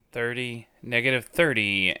30, negative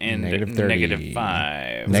 30, and Negative 30. negative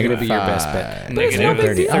 5. Negative be 5. your best bet. Negative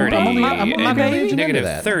 30. I'm only and barely edging into negative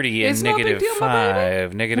that. 30 and It's no big negative deal, my baby.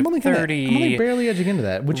 5. Negative I'm 30. only barely edging into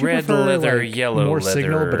that. Would you Red prefer leather, like, yellow more leather.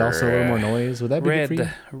 signal, but also a little more noise? Would that be good for you?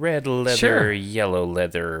 Red leather, Sure. yellow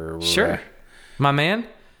leather. Sure. My man,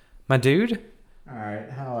 my dude. All right.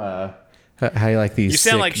 How you like these You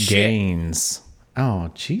sound sick like shit. gains?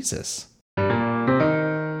 Oh, Jesus.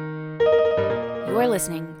 You're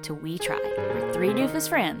listening to We Tried, where three doofus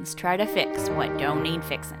friends try to fix what don't need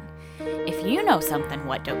fixin'. If you know something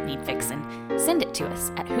what don't need fixin', send it to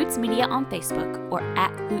us at Hoots Media on Facebook or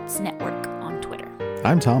at Hoots Network on Twitter.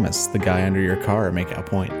 I'm Thomas, the guy under your car at Makeout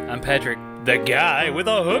Point. I'm Patrick, the guy with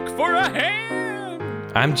a hook for a hand.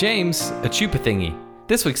 I'm James, a chupa thingy.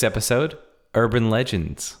 This week's episode, Urban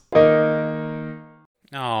Legends.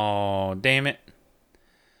 Oh, damn it.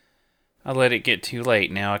 I let it get too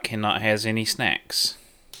late. Now I cannot have any snacks.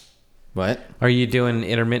 What? Are you doing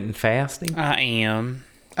intermittent fasting? I am.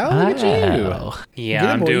 Oh, look at you. Oh. Yeah, Good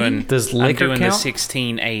I'm boy. doing. Does I'm liquor doing count? the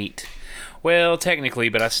 16-8. Well, technically,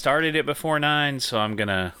 but I started it before 9, so I'm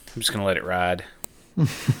just gonna let it ride.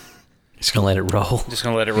 Just gonna let it roll. Just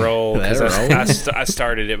gonna let it roll Let because it roll. I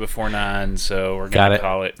started it before 9, so we're Got gonna it.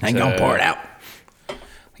 call it. I ain't gonna pour it out.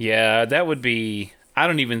 Yeah, that would be. I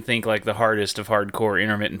don't even think like the hardest of hardcore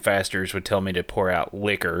intermittent fasters would tell me to pour out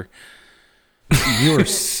liquor. You are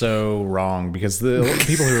so wrong because the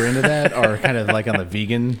people who are into that are kind of like on the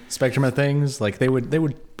vegan spectrum of things. Like they would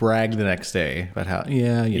brag the next day about how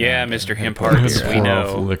Yeah, Mr. Hemp Hearts, we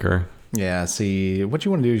know. Liquor. Yeah, see, what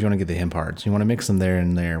you want to do is you want to get the hemp hearts. You want to mix them there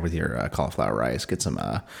and there with your cauliflower rice. Get some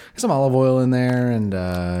olive oil in there, and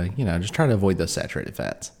just try to avoid those saturated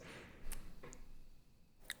fats.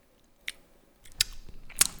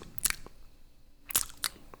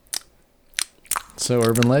 So,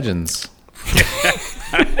 urban legends.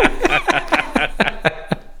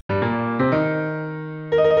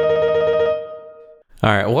 All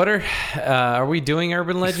right, what are we doing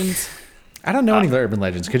urban legends? I don't know any urban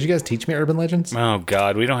legends. Could you guys teach me urban legends? Oh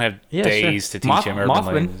God, we don't have days to teach him urban Mothman.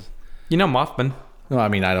 legends. You know Mothman. No, I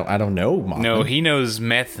mean I don't know. Mothman. No, he knows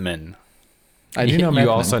Methman. I do know. You Methman.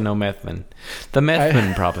 also know Methman. The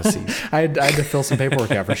Methman prophecies. I had to fill some paperwork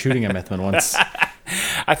out for shooting a Methman once.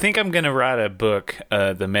 I think I'm gonna write a book,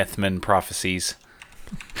 the Methman prophecies.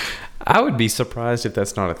 I would be surprised if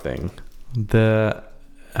that's not a thing.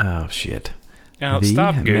 Oh shit. Now The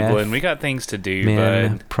stop googling. meth- We got things to do,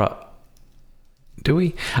 Man, bud. do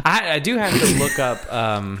we? I do have to look up.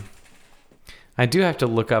 I do have to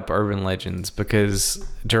look up urban legends because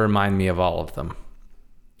to remind me of all of them.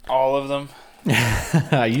 All of them.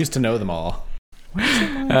 I used to know them all.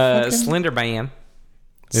 Slender Man.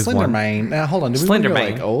 is Slender one. Man. Now hold on. Do we Slender want to go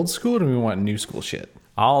Man. like old school or do we want new school shit?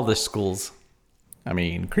 All the schools. I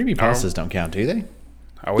mean, creepypastas don't count, do they?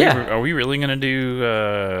 Are we? Yeah. Are we really gonna do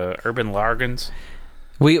urban largans?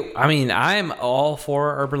 I'm all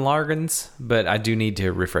for urban largans, but I do need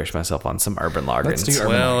to refresh myself on some urban largans. Let's do urban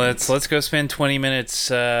Well, largans. let's go spend 20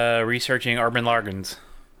 minutes researching urban largans.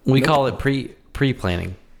 We call it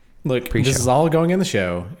pre-planning. Look, Pre-show. this is all going in the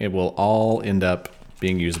show. It will all end up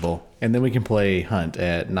being usable, and then we can play Hunt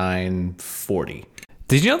at 9:40.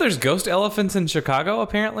 Did you know there's ghost elephants in Chicago?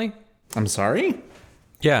 Apparently. I'm sorry.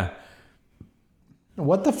 Yeah.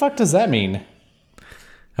 What the fuck does that mean?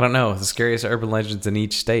 I don't know. The scariest urban legends in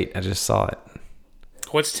each state. I just saw it.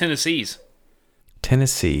 What's Tennessee's?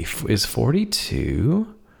 Tennessee is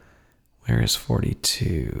 42. Where is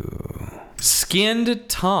 42? Skinned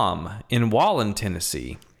Tom in Wallen,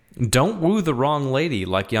 Tennessee. Don't woo the wrong lady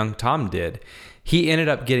like young Tom did. He ended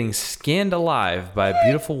up getting skinned alive by a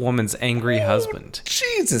beautiful woman's angry husband.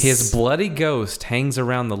 Jesus. His bloody ghost hangs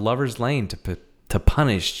around the lover's lane to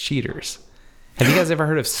punish cheaters. Have you guys ever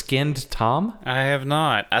heard of Skinned Tom? I have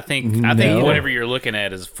not. I think No. whatever you're looking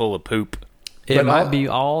at is full of poop. It But might be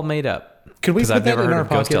all made up. Could we 'Cause put I've that never in heard our of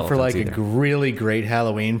ghost pocket for like elephants a either. really great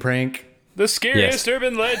Halloween prank? The scariest Yes.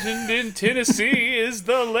 urban legend in Tennessee is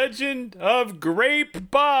the legend of Grape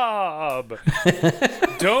Bob.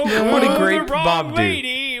 Don't What did woo the Grape wrong Bob do?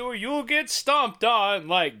 lady or you'll get stomped on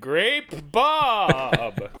like Grape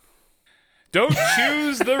Bob. Don't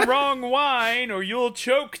choose the wrong wine or you'll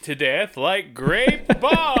choke to death like Grape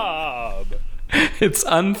Bob. It's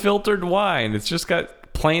unfiltered wine. It's just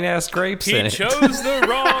got plain ass grapes He in it. chose the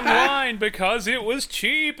wrong wine because it was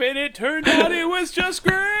cheap and it turned out it was just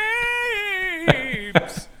grapes.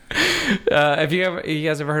 Have you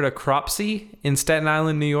guys ever heard of Cropsey in Staten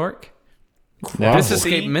Island, New York? No. This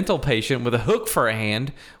escaped mental patient with a hook for a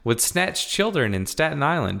hand would snatch children in Staten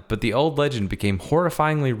Island, but the old legend became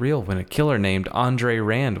horrifyingly real when a killer named Andre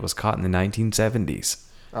Rand was caught in the 1970s.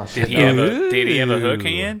 Oh, Did shit. he have a hook Ooh.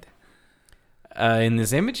 hand? In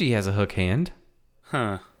this image, he has a hook hand.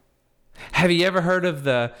 Huh. Have you ever heard of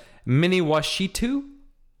the Miniwashitu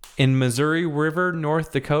in Missouri River,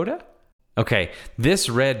 North Dakota? Okay, this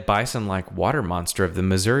red bison-like water monster of the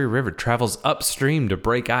Missouri River travels upstream to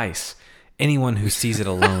break ice. Anyone who sees it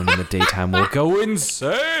alone in the daytime will go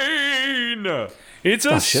insane. It's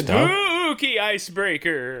a shit, dog. spooky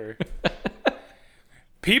icebreaker.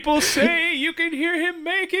 People say you can hear him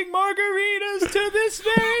making margaritas to this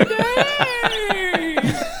very day.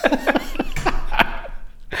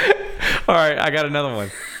 All right, I got another one.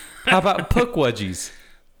 How about pukwudgies?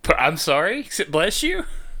 I'm sorry? Bless you?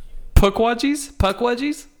 Pukwudgies? Pukwudgies?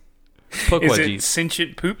 Is it Pukwudgies.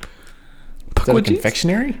 sentient poop? Is that a Pukwudgies?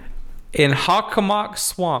 confectionery? In Hockomock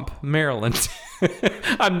Swamp, Maryland.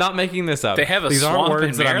 I'm not making this up. They have a These aren't swamp in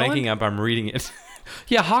words that I'm Maryland? making up. I'm reading it.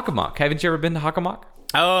 Yeah, Hockomock. Haven't you ever been to Hockomock?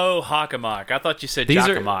 Oh, Hockomock. I thought you said These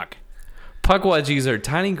are- Jockomock. Pukwudgies are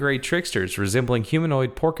tiny gray tricksters resembling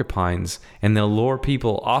humanoid porcupines, and they'll lure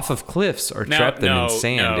people off of cliffs or No, trap them no, in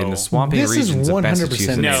sand no. in the swampy This is regions of 100%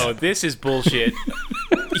 Massachusetts. No, this is bullshit.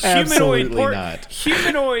 Absolutely not.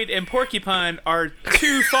 Humanoid and porcupine are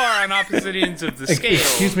too far on opposite ends of the scale.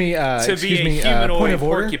 Excuse me, to excuse be me, a humanoid point of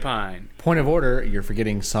order? porcupine. Point of order, you're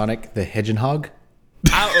forgetting Sonic the Hedgehog.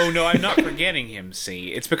 Oh no, I'm not forgetting him. See,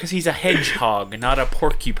 it's because he's a hedgehog, not a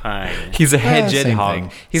porcupine. He's a same hedgehog.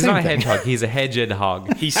 thing. He's Same not a thing. hedgehog. He's a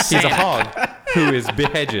hedgehog. He's a Santa. hog who is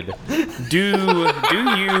beheaded. Do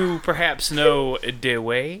you perhaps know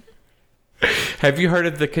Dewey? Have you heard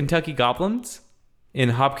of the Kentucky Goblins in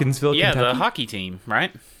Hopkinsville, Yeah, Kentucky? the hockey team,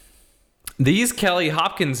 right? These Kelly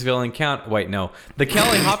Hopkinsville encounter. Wait, no. The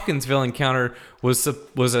Kelly Hopkinsville encounter was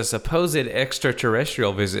a supposed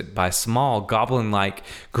extraterrestrial visit by small goblin-like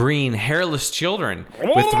green hairless children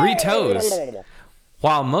with 3 toes.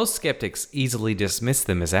 While most skeptics easily dismiss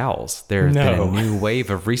them as owls, there has been a new wave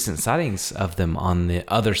of recent sightings of them on the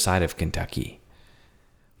other side of Kentucky.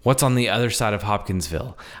 What's on the other side of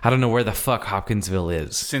Hopkinsville? I don't know where the fuck Hopkinsville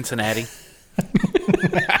is. Cincinnati.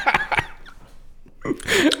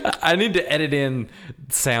 I need to edit in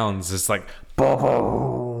sounds. It's like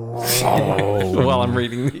while I'm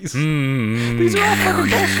reading these. These are all fucking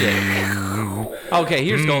bullshit. Okay,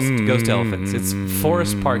 here's ghost elephants. It's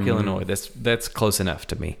Forest Park, Illinois. That's close enough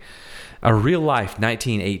to me. A real-life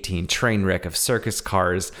 1918 train wreck of circus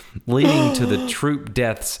cars leading to the troop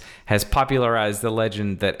deaths has popularized the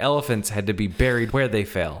legend that elephants had to be buried where they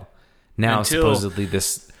fell. Now, supposedly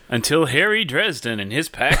this... Until Harry Dresden and his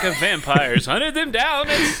pack of vampires hunted them down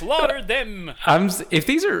and slaughtered them. If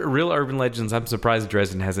these are real urban legends, I'm surprised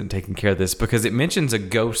Dresden hasn't taken care of this because it mentions a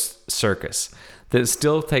ghost circus that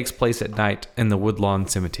still takes place at night in the Woodlawn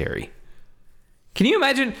Cemetery. Can you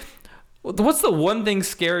imagine? What's the one thing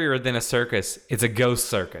scarier than a circus? It's a ghost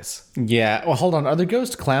circus. Yeah. Well, hold on. Are there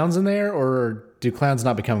ghost clowns in there, or do clowns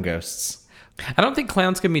not become ghosts? I don't think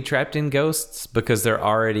clowns can be trapped in ghosts because they're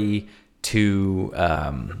already too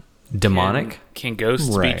demonic. Can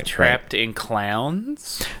ghosts Right, be trapped in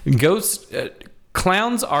clowns?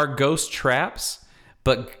 Clowns are ghost traps,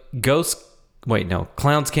 but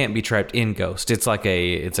clowns can't be trapped in ghost. It's like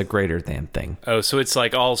it's a greater than thing. Oh, so it's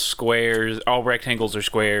like all rectangles are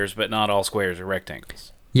squares, but not all squares are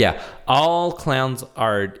rectangles. Yeah, all clowns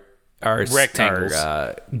are Rectangles.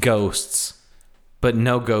 are, ghosts, but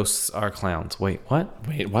no ghosts are clowns. Wait, what?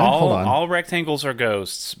 Wait, what? Hold on. All rectangles are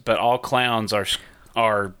ghosts, but all clowns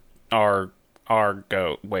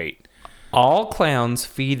wait. All clowns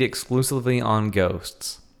feed exclusively on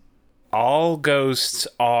ghosts. All ghosts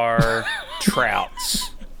are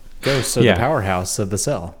trouts. Ghosts are Yeah. the powerhouse of the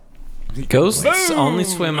cell. Ghosts only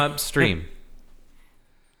swim upstream.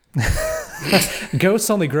 Ghosts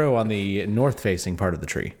only grow on the north-facing part of the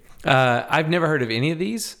tree. I've never heard of any of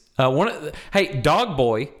these. Dog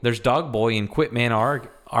Boy. There's Dog Boy in Quitman,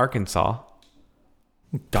 Arkansas.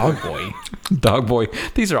 Dog boy. Dog Boy.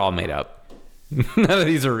 These are all made up. None of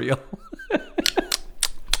these are real.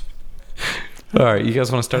 All right, you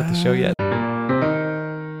guys want to start the show yet?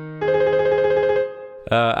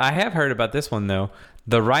 I have heard about this one, though.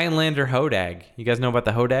 The Rhinelander Hodag. You guys know about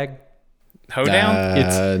the Hodag?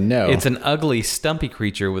 Hoedown? No. It's an ugly, stumpy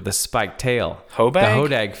creature with a spiked tail. Hobag?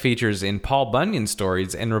 The Hodag features in Paul Bunyan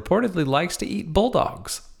stories and reportedly likes to eat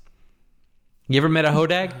bulldogs. You ever met a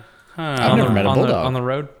Hodag? I've never met a bulldog. On the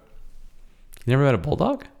road? You never met a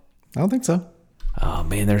bulldog? I don't think so. Oh,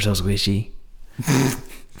 man, they're so squishy.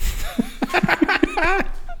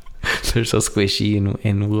 They're so squishy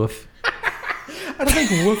and woof. I don't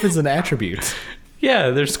think woof is an attribute. Yeah,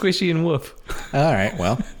 they're squishy and woof. All right,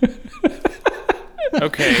 well.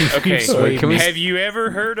 Okay. Sweet. Can we- Have you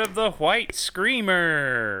ever heard of the White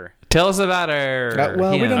Screamer? Tell us about her.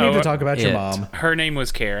 Well, we don't need to talk about your it. mom. Her name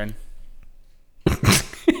was Karen.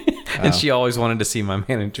 And she always wanted to see my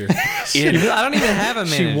manager. I don't even have a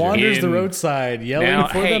manager. She wanders the In- roadside yelling Now,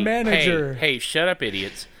 for the manager. Hey, shut up,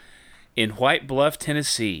 idiots. In White Bluff,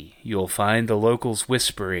 Tennessee, you'll find the locals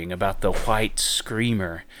whispering about the White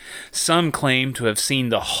Screamer. Some claim to have seen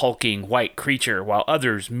the hulking white creature, while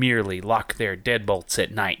others merely lock their deadbolts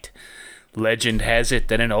at night. Legend has it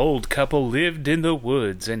that an old couple lived in the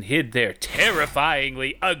woods and hid their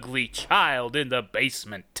terrifyingly ugly child in the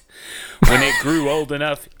basement. When it grew old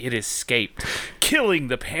enough, it escaped, killing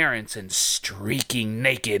the parents and streaking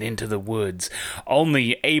naked into the woods,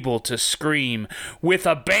 only able to scream with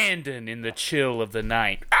abandon in the chill of the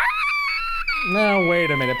night. Now, wait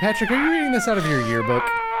a minute. Patrick, are you reading this out of your yearbook?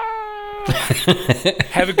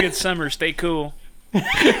 Have a good summer. Stay cool.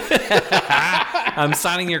 I'm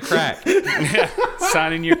signing your crack.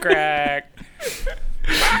 Signing your crack.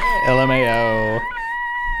 LMAO.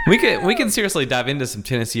 We can seriously dive into some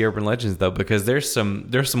Tennessee urban legends though, because there's some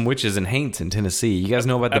witches and haints in Tennessee. You guys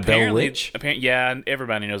know about the Bell Witch? Yeah,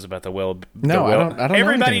 everybody knows about the well. No, I don't know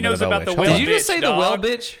Everybody anything knows about about the the Bell well. Did you just bitch, say dog. the well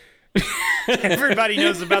bitch? Everybody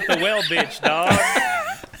knows about the well bitch, dog.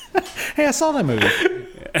 Hey, I saw that movie.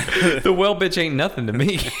 The well bitch ain't nothing to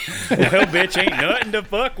me. Well bitch ain't nothing to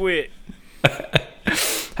fuck with.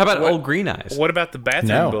 How about old Green Eyes? What about the bathroom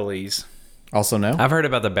No. bullies? Also, no. I've heard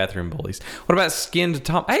about the bathroom bullies. What about Skinned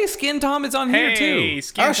Tom? Hey, Skinned Tom is on here Hey, too.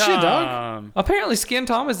 Skin Oh, shit, Tom. dog. Apparently, Skinned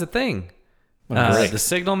Tom is the thing. Great. The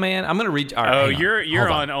Signal Man. I'm gonna read. All right, Oh, hang you're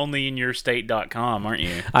Hold on onlyinyourstate.com, aren't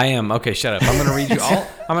you? I am. Okay, shut up. I'm gonna read you all.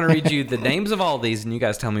 I'm gonna read you the names of all these, and you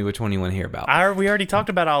guys tell me which one you want to hear about. We already talked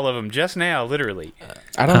about all of them just now, literally.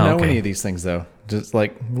 I don't know okay. any of these things, though. Just,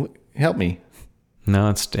 help me. No,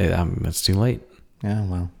 it's too late. Yeah,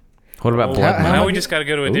 well. What about Blood how- Moon? Now how- we just got to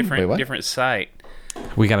go to a wait, what? different site.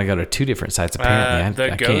 We gotta go to two different sites apparently.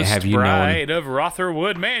 The I can't Ghost have you Bride knowing. of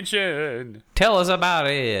Rotherwood Mansion. Tell us about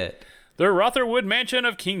it. The Rotherwood Mansion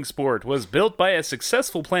of Kingsport was built by a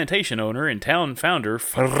successful plantation owner and town founder,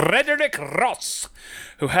 Frederick Ross,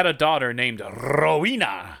 who had a daughter named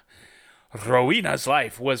Rowena. Rowena's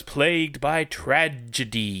life was plagued by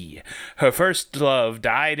tragedy. Her first love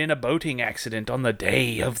died in a boating accident on the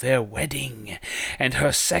day of their wedding, and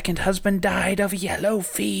her second husband died of yellow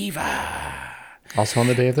fever. Also on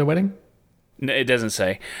the day of their wedding? No, it doesn't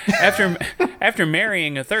say. After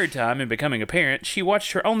marrying a third time and becoming a parent, she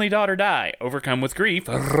watched her only daughter die. Overcome with grief,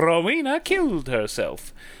 Rowena killed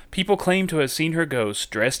herself. People claim to have seen her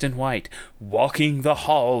ghost dressed in white, walking the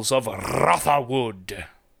halls of Rotherwood.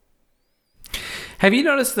 Have you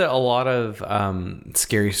noticed that a lot of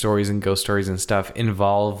scary stories and ghost stories and stuff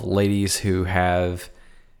involve ladies who have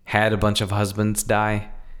had a bunch of husbands die?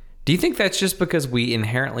 Do you think that's just because we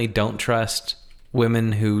inherently don't trust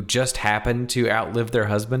women who just happen to outlive their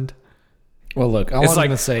husband? Well, look, all I'm going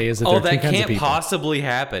to say is that there are two that kinds of can't people. possibly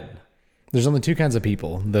happen. There's only two kinds of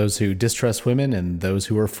people. Those who distrust women and those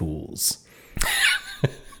who are fools.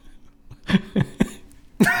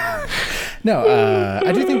 No,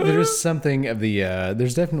 I do think there is something of the...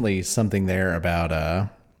 there's definitely something there about,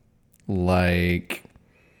 like,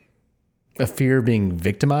 a fear of being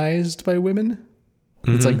victimized by women.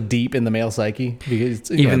 It's like deep in the male psyche, because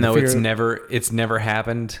Even though the it's fear- never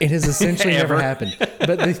happened. It has essentially never Ever. happened.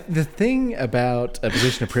 But the thing about a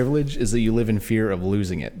position of privilege is that you live in fear of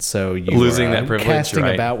losing it. So you Losing are that privilege, casting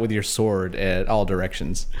right. about with your sword at all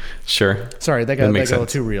directions. Sure. Sorry, that got a makes little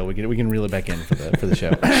sense. too real. We can reel it back in for the show.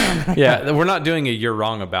 Yeah, we're not doing a you're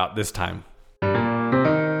wrong about this time.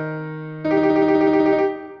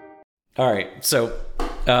 All right, so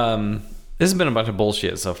this has been a bunch of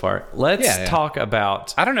bullshit so far. Let's Yeah. talk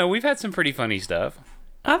about... I don't know. We've had some pretty funny stuff.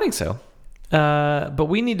 I think so. But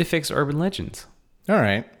we need to fix urban legends. All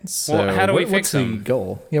right. So Well, how do we what's fix the them?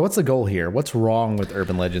 goal? Yeah, what's the goal here? What's wrong with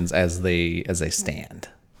urban legends as they stand?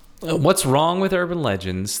 What's wrong with urban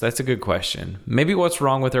legends? That's a good question. Maybe what's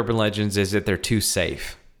wrong with urban legends is that they're too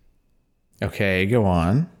safe. Okay, go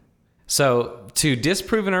on. So to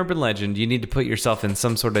disprove an urban legend, you need to put yourself in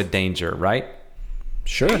some sort of danger, right?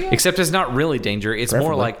 Sure. Except it's not really danger. It's more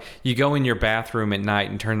Preferably. like you go in your bathroom at night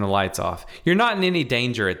and turn the lights off. You're not in any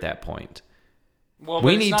danger at that point. Well,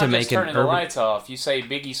 We need to make an turning the urban- lights off. You say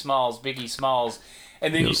Biggie Smalls,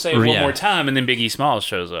 and then you say it Yeah. one more time, and then Biggie Smalls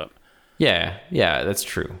shows up. Yeah, that's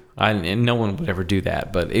true. And no one would ever do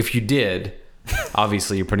that. But if you did,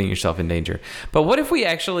 obviously you're putting yourself in danger. But what if we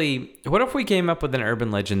came up with an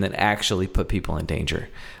urban legend that actually put people in danger?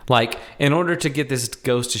 Like, in order to get this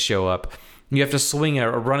ghost to show up, you have to swing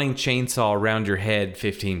a running chainsaw around your head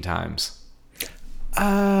 15 times.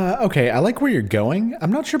 Okay, I like where you're going.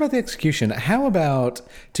 I'm not sure about the execution. How about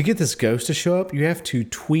to get this ghost to show up, you have to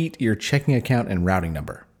tweet your checking account and routing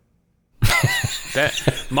number.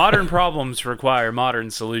 That modern problems require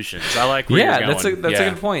modern solutions. I like where you're going. That's a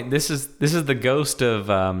good point. This is the ghost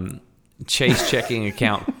of Chase checking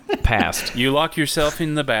account past. You lock yourself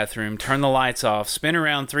in the bathroom, turn the lights off, spin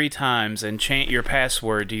around 3 times, and chant your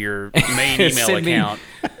password to your main email account.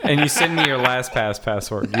 And you send me your LastPass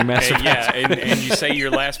password. You master and you say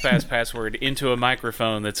your LastPass password into a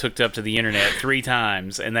microphone that's hooked up to the internet 3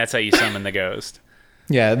 times, and that's how you summon the ghost.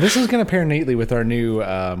 Yeah, this is going to pair neatly with our new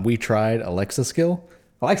We Tried Alexa skill.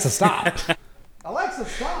 Alexa, stop! Alexa,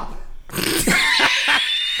 stop!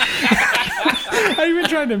 I've been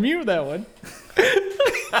trying to mute that one.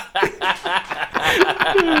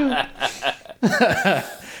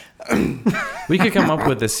 We could come up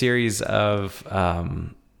with a series of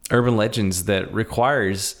urban legends that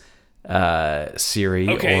requires Siri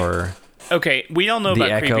or we all know the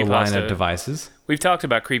about Echo creepypasta line of devices. We've talked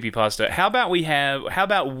about creepypasta. How about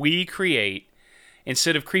we create,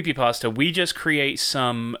 instead of creepypasta, we just create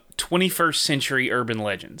some 21st century urban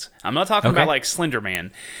legends. I'm not talking about like Slender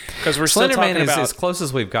Man, because we're still talking is about as close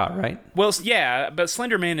as we've got, right? Well, yeah, but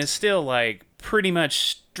Slender Man is still like pretty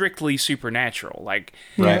much strictly supernatural. Like,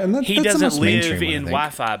 he doesn't live in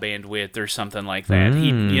Wi-Fi bandwidth or something like that.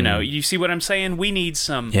 You see what I'm saying? We need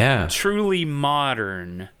some truly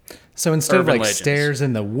modern. So instead of like legends. stairs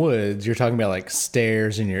in the woods, you're talking about like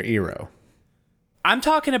stairs in your Eero. I'm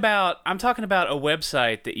talking about a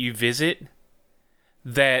website that you visit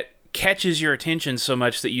that catches your attention so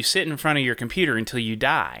much that you sit in front of your computer until you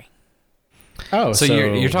die. Oh, so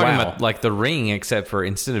you're talking about like The Ring, except for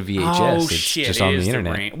instead of VHS, it's just on the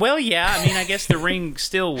internet. Ring. Well, yeah, I mean, I guess The Ring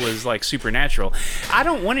still was like supernatural. I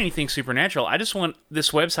don't want anything supernatural. I just want this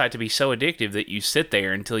website to be so addictive that you sit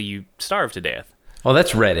there until you starve to death. Oh,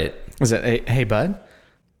 that's Reddit. Was it? Hey, bud.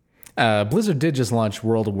 Blizzard did just launch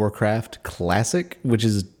World of Warcraft Classic, which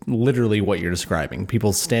is literally what you're describing.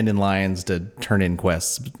 People stand in lines to turn in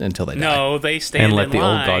quests until they die. No, they stand and let in the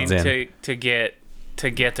line old gods in.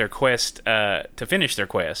 to get their quest, to finish their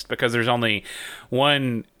quest, because there's only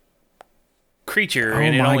one creature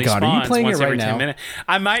and it only spawns once every 10 minutes.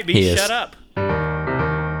 I might be. Shut up.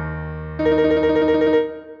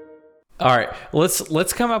 All right,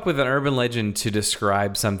 let's come up with an urban legend to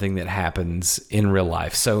describe something that happens in real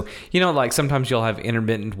life. So, like sometimes you'll have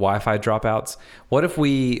intermittent Wi-Fi dropouts. What if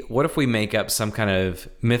we make up some kind of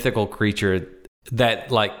mythical creature that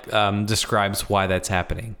describes why that's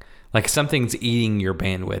happening? Like something's eating your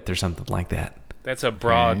bandwidth or something like that. That's a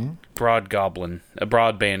broad goblin, a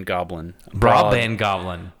broadband goblin. Broadband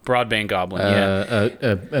goblin. Broadband goblin, yeah.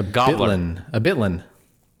 A goblin. A bitlin.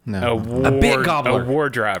 No. A bit gobbler. A war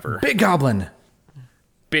driver. Bit goblin.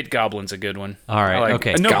 Bit goblin's a good one. All right,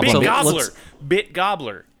 okay. No, Goblin. bit gobbler. Bit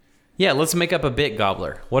gobbler. Yeah, let's make up a bit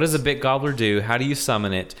gobbler. What does a bit gobbler do? How do you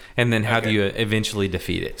summon it? And then how do you eventually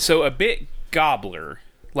defeat it? So a bit gobbler,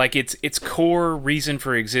 like its core reason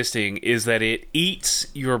for existing is that it eats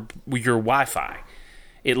your Wi-Fi.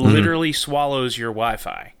 It literally swallows your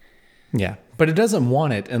Wi-Fi. Yeah, but it doesn't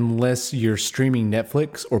want it unless you're streaming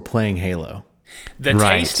Netflix or playing Halo. The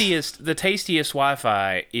tastiest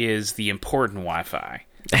Wi-Fi is the important Wi-Fi.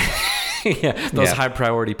 Those high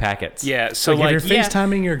priority packets. Yeah, so if you're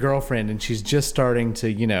FaceTiming your girlfriend and she's just starting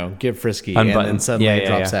to, get frisky, Unbutton. And then suddenly it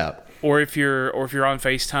drops out. Or if you're on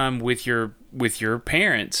FaceTime with your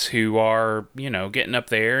parents who are, getting up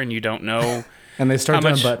there and you don't know and they start to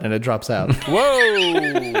unbutton and it drops out.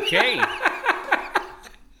 Whoa, okay.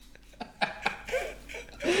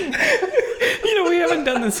 We haven't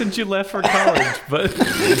done this since you left for college, but oh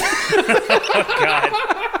God.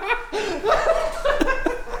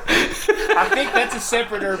 I think that's a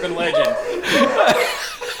separate urban legend.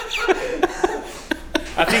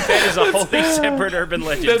 I think that is a wholly separate urban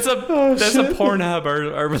legend. That's a Pornhub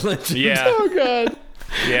urban legend. Yeah. Oh God.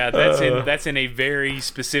 Yeah, that's in a very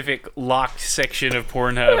specific locked section of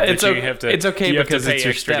Pornhub. It's okay because it's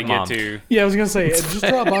your stepmom. To get to. Yeah, I was gonna say just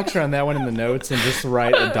draw a box around that one in the notes and just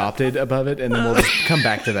write "adopted" above it, and then we'll just come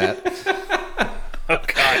back to that. Oh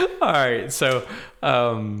God! All right, so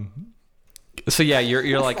yeah,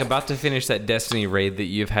 you're like about to finish that Destiny raid that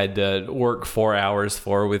you've had to work 4 hours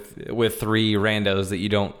for with 3 randos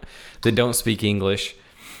that don't speak English,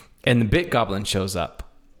 and the Bit Goblin shows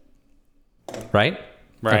up, right?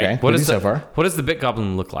 Right. Okay. What does the Bit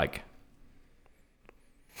Goblin look like?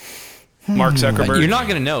 Mark Zuckerberg. You're not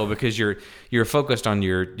going to know because you're focused on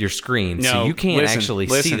your screen, so you can't actually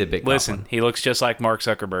see the Bit Goblin. Listen, he looks just like Mark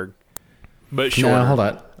Zuckerberg, but shorter. No, hold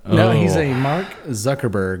on. No, he's a Mark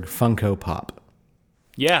Zuckerberg Funko Pop.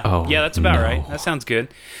 Yeah, Oh, yeah, that's about no. right. That sounds good.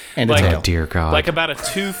 And a Like- tail. Oh, dear God. Like about a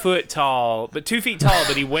 2 foot tall, but 2 feet tall,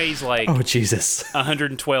 but he weighs like Oh, Jesus.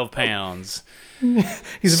 112 pounds.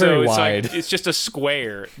 He's So very it's wide. like it's just a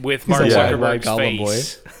square with Mark a wide, Zuckerberg's Gollum boy.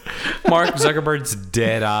 face. Mark Zuckerberg's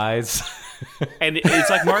dead eyes. And it's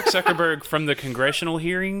like Mark Zuckerberg from the congressional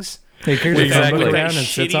hearings He carries a Exactly. phone with book that around and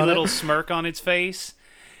sits shitty on little it. smirk on its face.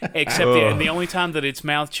 Except the only time that its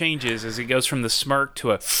mouth changes is it goes from the smirk to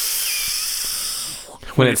a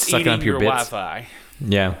When it's sucking eating up your bits. Wi-Fi.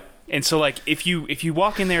 Yeah. And so, like, if you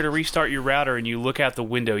walk in there to restart your router and you look out the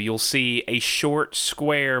window, you'll see a short,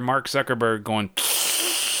 square Mark Zuckerberg going.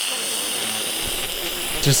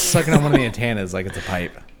 Just sucking on one of the antennas like it's a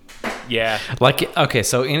pipe. Yeah, Like, okay,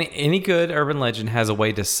 so any good urban legend has a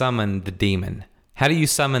way to summon the demon. How do you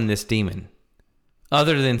summon this demon?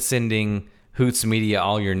 Other than sending Hoots Media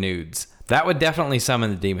all your nudes. That would definitely summon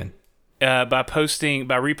the demon. by reposting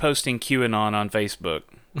QAnon on Facebook.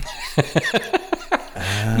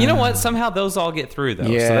 You know what? Somehow those all get through, though.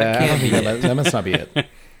 Yeah, so that I don't can't be think it. that must not be it.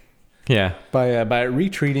 Yeah. By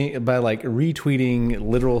retweeting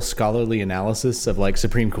literal scholarly analysis of like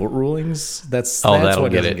Supreme Court rulings, that's that'll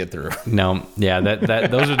what get doesn't it. get through. No, yeah,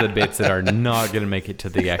 that those are the bits that are not going to make it to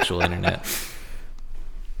the actual internet.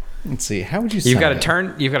 Let's see. How would you? You've got to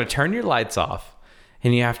summon it? turn your lights off,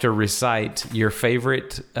 and you have to recite your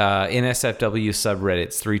favorite NSFW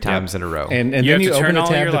subreddits 3 times in a row. and You then have you to turn open a all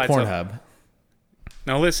tab your to lights off. Pornhub.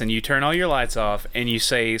 Now listen, you turn all your lights off and you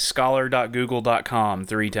say scholar.google.com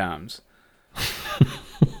 3 times.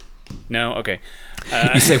 No? Okay.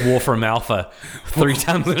 You say Wolfram Alpha 3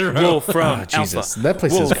 times in a row. Wolfram Oh, Jesus. Alpha. That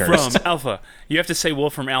place is cursed. Wolfram Alpha. You have to say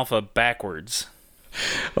Wolfram Alpha backwards.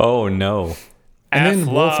 Oh no! And then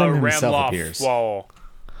Afla Wolfram himself Ramloff appears. Wall.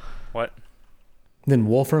 What? Then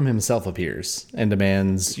Wolfram himself appears and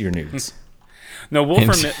demands your nudes. No,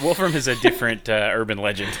 Wolfram is a different urban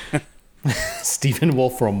legend. Stephen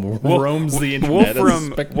Wolfram roams the internet. as a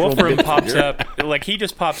spectral Wolfram bit pops figure. up, like he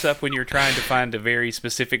just pops up when you're trying to find a very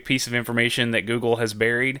specific piece of information that Google has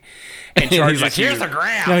buried, and charges He's like, you, here's the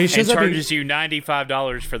graph. No, he and shows up. charges you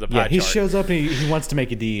 $95 for the pie Yeah, he chart. shows up and he wants to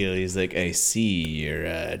make a deal. He's like, I see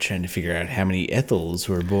you're trying to figure out how many Ethels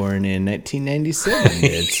were born in 1997.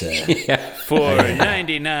 It's, For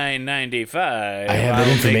 $99.95. I have that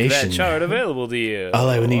I'll information. Make that chart available to you. all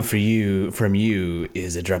I would need from you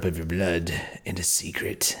is a drop of your blood and a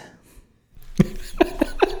secret.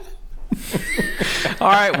 All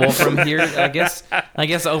right, Wolfram. Here, I guess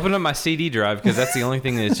open up my CD drive because that's the only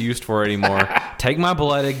thing that it's used for anymore. Take my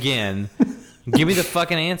blood again. Give me the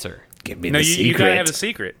fucking answer. Give me No, the you gotta secret. have a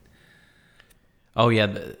secret. Oh yeah,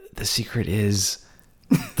 the secret is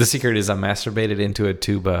I masturbated into a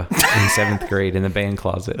tuba in 7th grade in the band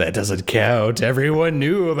closet. That doesn't count. Everyone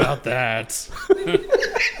knew about that.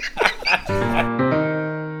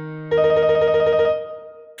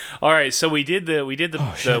 All right, so we did the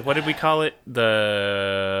what did we call it?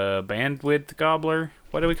 The bandwidth gobbler.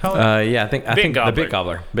 What do we call it? Yeah, I think the Big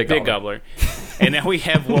Gobbler. Big gobbler. And now we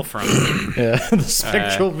have Wolfram. Yeah, the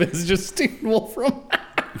spectral visage of Stephen Wolfram.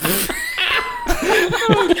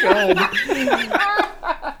 Oh, God.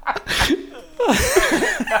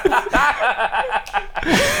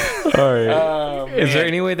 All right. Is there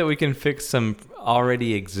any way that we can fix some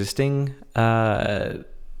already existing urban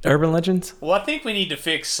legends? Well, I think we need to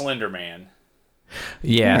fix Slender Man.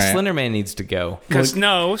 Yeah, All right. Slender Man needs to go. Because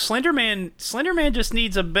no, Slender Man just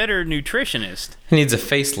needs a better nutritionist. He needs a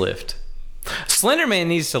facelift. Slender Man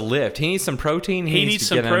needs to lift. He needs some protein. He needs to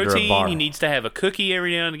some get under a protein. bar. He needs to have a cookie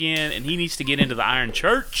every now and again, and he needs to get into the Iron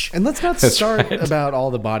Church. And let's not start about all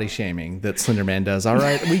the body shaming that Slender Man does. All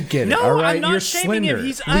right, we get it. No, all right, I'm not you're shaming slender. him.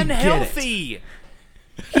 He's We get it. unhealthy.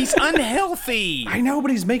 He's unhealthy. I know, but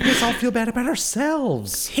he's making us all feel bad about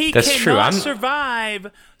ourselves. He That's true. cannot I'm- survive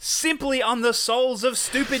simply on the souls of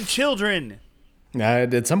stupid children.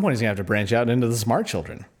 At some point, he's gonna have to branch out into the smart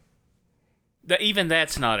children. Even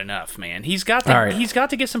that's not enough, man. He's got to. All right. He's got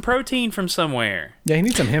to get some protein from somewhere. Yeah, he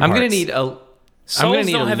needs some him I'm gonna hearts. need a. Souls I'm gonna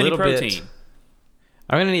need don't a have any little protein. bit.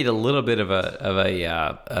 I'm gonna need a little bit of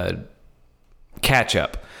a catch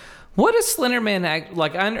up. What does Slender Man act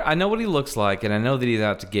like? I know what he looks like, and I know that he's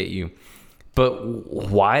out to get you. But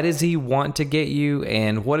why does he want to get you?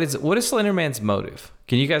 And what is Slender Man's motive?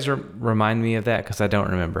 Can you guys remind me of that? Because I don't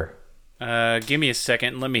remember. Give me a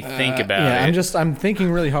second. Let me think about it. I'm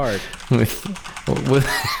thinking really hard. With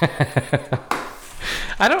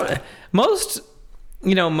I don't. Most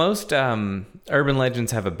urban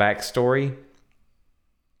legends have a backstory.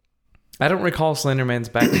 I don't recall Slender Man's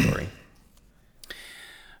backstory.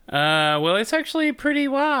 Well, it's actually pretty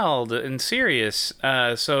wild and serious.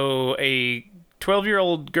 So a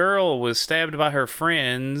 12-year-old girl was stabbed by her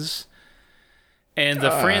friends, and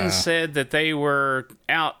the friends said that they were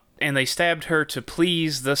out and they stabbed her to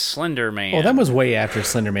please the Slender Man. Well, that was way after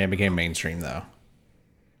Slender Man became mainstream, though.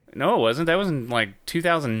 No, it wasn't. That was in like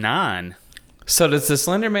 2009. So does the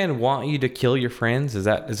Slender Man want you to kill your friends? Is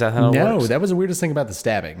that how it No, works? that was the weirdest thing about the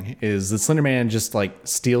stabbing, is the Slender Man just, like,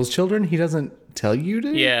 steals children. He doesn't tell you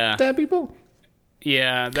to stab people.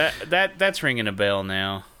 Yeah, that's ringing a bell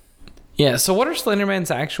now. Yeah, so what are Slender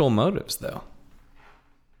Man's actual motives, though?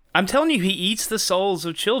 I'm telling you, he eats the souls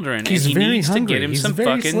of children. He's and he very needs hungry. to get him He's some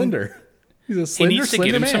very fucking slender. He's a He slender, needs to get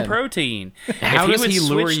him slender some man. protein. How If does would he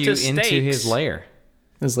lure switch you to into his steaks- lair?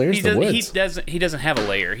 His lair's He the doesn't. woods. He doesn't have a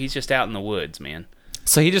lair. He's just out in the woods, man.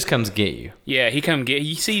 So he just comes get you. Yeah,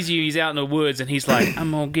 he sees you. He's out in the woods, and he's like,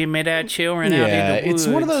 "I'm gonna give me that children out Yeah, in the woods."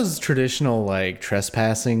 it's one of those traditional like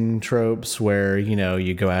trespassing tropes where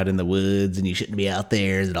you go out in the woods and you shouldn't be out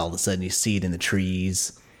there, and all of a sudden you see it in the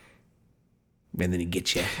trees, and then he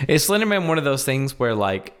gets you. Is Slender Man one of those things where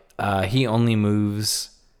like he only moves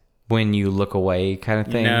when you look away, kind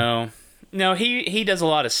of thing? No, he does a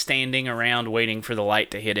lot of standing around waiting for the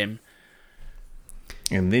light to hit him.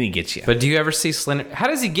 And then he gets you. But do you ever see Slender? How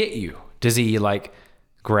does he get you? Does he like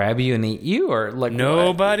grab you and eat you, or like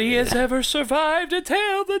Nobody has ever survived to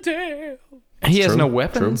tell the tale. what? He has True, no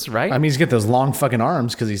weapons, true. right? I mean, he's got those long fucking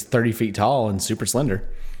arms because he's 30 feet tall and super slender.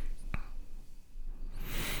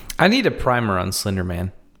 I need a primer on Slender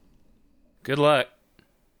Man. Good luck.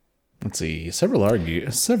 Let's see.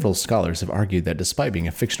 Several scholars have argued that despite being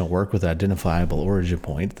a fictional work with an identifiable origin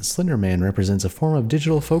point, the Slender Man represents a form of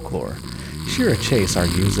digital folklore. Shira Chase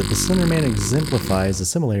argues that the Slender Man exemplifies the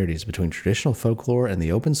similarities between traditional folklore and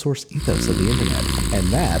the open source ethos of the internet, and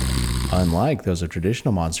that, unlike those of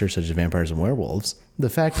traditional monsters such as vampires and werewolves, the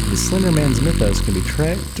fact that the Slender Man's mythos can be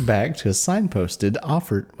tracked back to a signposted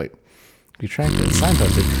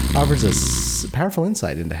offers us powerful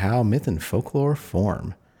insight into how myth and folklore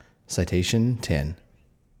form. Citation 10.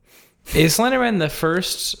 Is Slender Man the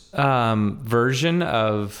first version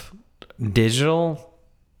of digital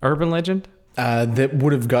urban legend? That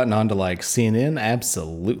would have gotten onto like CNN?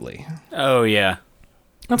 Absolutely. Oh yeah.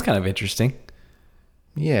 That's kind of interesting.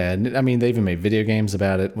 Yeah, I mean, they even made video games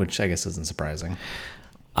about it, which I guess isn't surprising.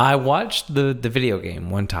 I watched the video game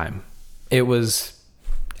one time. It was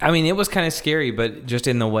kind of scary, but just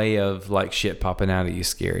in the way of like shit popping out at you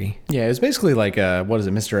scary. Yeah, it was basically like, what is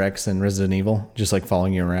it, Mr. X and Resident Evil? Just like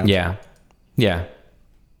following you around. Yeah. Yeah.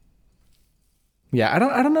 Yeah, I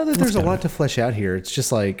don't know that there's a lot to flesh out here. It's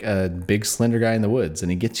just like a big slender guy in the woods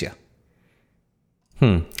and he gets you.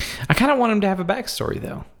 I kind of want him to have a backstory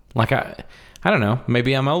though. Like I don't know.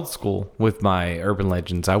 Maybe I'm old school with my urban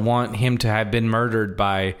legends. I want him to have been murdered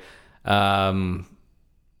by,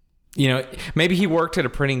 maybe he worked at a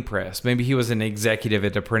printing press. Maybe he was an executive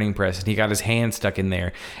at a printing press and he got his hand stuck in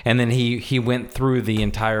there. And then he went through the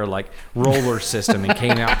entire like roller system and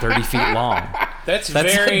came out 30 feet long. That's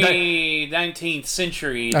very 19th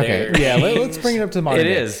century. Okay, there. yeah, let's bring it up to the modern It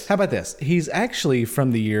day. is. How about this? He's actually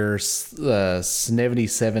from the year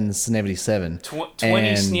 77. 2077.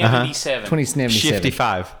 2077.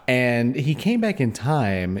 55. And he came back in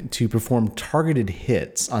time to perform targeted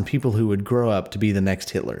hits on people who would grow up to be the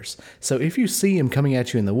next Hitlers. So if you see him coming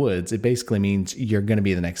at you in the woods, it basically means you're going to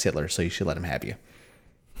be the next Hitler, so you should let him have you.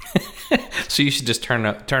 So you should just turn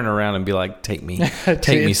around and be like, take me,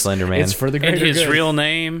 Slender Man. It's for the And greater his good. real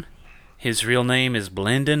name is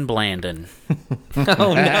Blendon Blandon.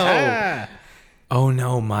 Oh no! Oh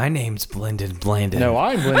no! My name's Blendon Blandon. No,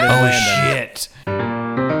 I'm Lyndon Oh Landon. shit!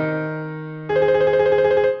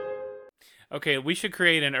 Okay, we should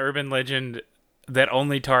create an urban legend that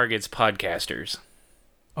only targets podcasters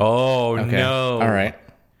Oh Okay. no! All right.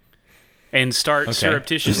 and start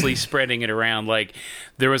surreptitiously spreading it around. Like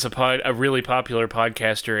there was a really popular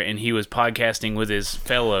podcaster, and he was podcasting with his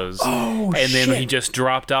fellows. Oh, and then shit. he just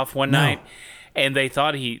dropped off one night, and they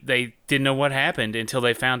thought they didn't know what happened until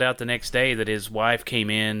they found out the next day that his wife came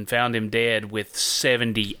in, found him dead with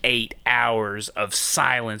 78 hours of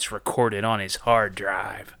silence recorded on his hard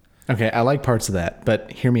drive. Okay, I like parts of that,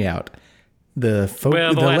 but hear me out. Well, the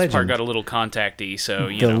last legend, part got a little contacty, so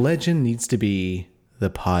the legend needs to be the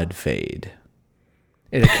pod fade.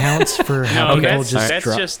 It accounts for how No, people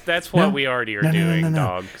that's what No. we already are No, no, no, doing, no, no.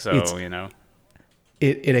 dog. So It's-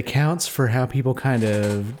 It accounts for how people kind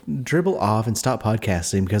of dribble off and stop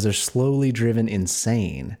podcasting because they're slowly driven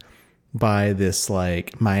insane by this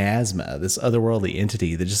like miasma, this otherworldly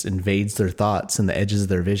entity that just invades their thoughts and the edges of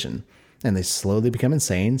their vision. And they slowly become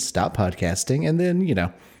insane, stop podcasting, and then,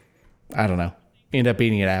 I don't know, end up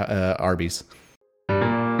eating at Arby's.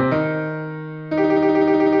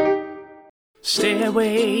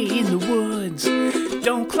 Stairway in the woods.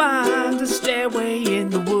 Don't climb the stairway in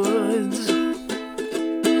the woods.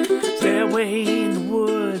 Stairway in the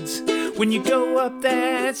woods. When you go up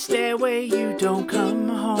that stairway, you don't come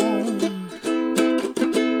home.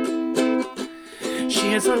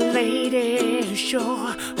 She's a lady who's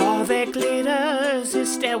sure all that glitters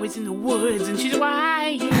is stairways in the woods, and she's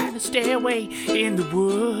why in a stairway in the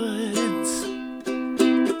woods.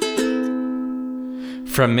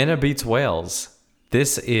 From Minna Beats Wales,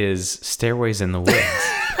 this is Stairways in the Woods.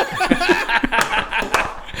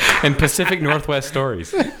 And Pacific Northwest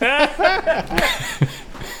Stories.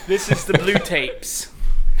 This is the Blue Tapes.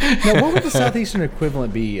 Now, what would the southeastern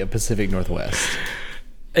equivalent be of Pacific Northwest?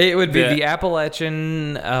 It would be The- the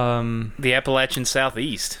Appalachian... The Appalachian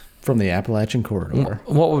Southeast. From the Appalachian Corridor.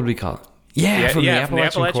 what would we call it? Yeah, from the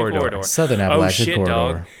Appalachian Corridor. Southern Appalachian shit, Corridor.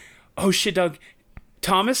 dog. Oh, shit, dog.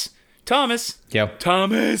 Thomas? Yep.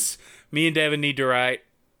 Thomas! Me and Devin need to write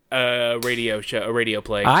a radio show, a radio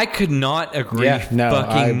play. I could not agree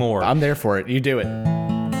I'm more. I'm there for it. You do it.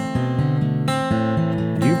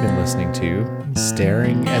 You've been listening to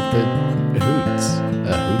Staring at the Hoots,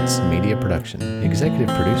 a Hoots media production. Executive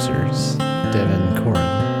producers Devin Corin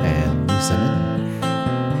and Lou Simon.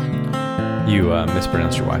 You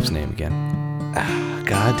mispronounced your wife's name again.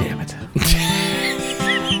 God damn it.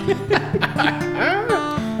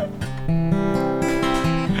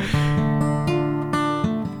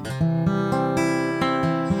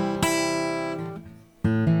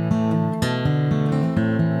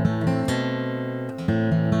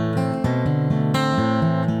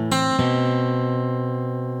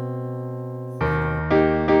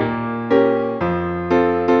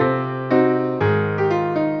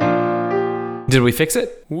 Did we fix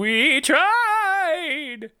it? We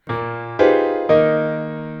tried!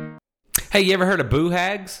 Hey, you ever heard of boo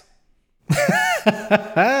hags?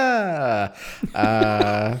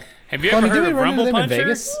 Ah, Have you Bonnie, ever did heard we of run into Rumble them in Puncher?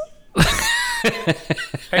 Vegas?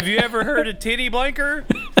 Have you ever heard of Titty Blanker?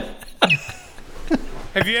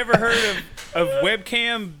 Have you ever heard of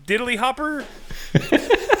Webcam Diddly Hopper?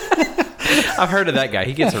 I've heard of that guy.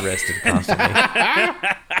 He gets arrested constantly.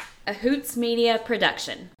 A Hoots Media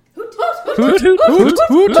production.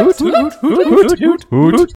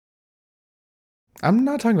 I'm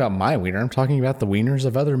not talking about my wiener. I'm talking about the wieners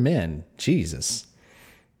of other men. Jesus.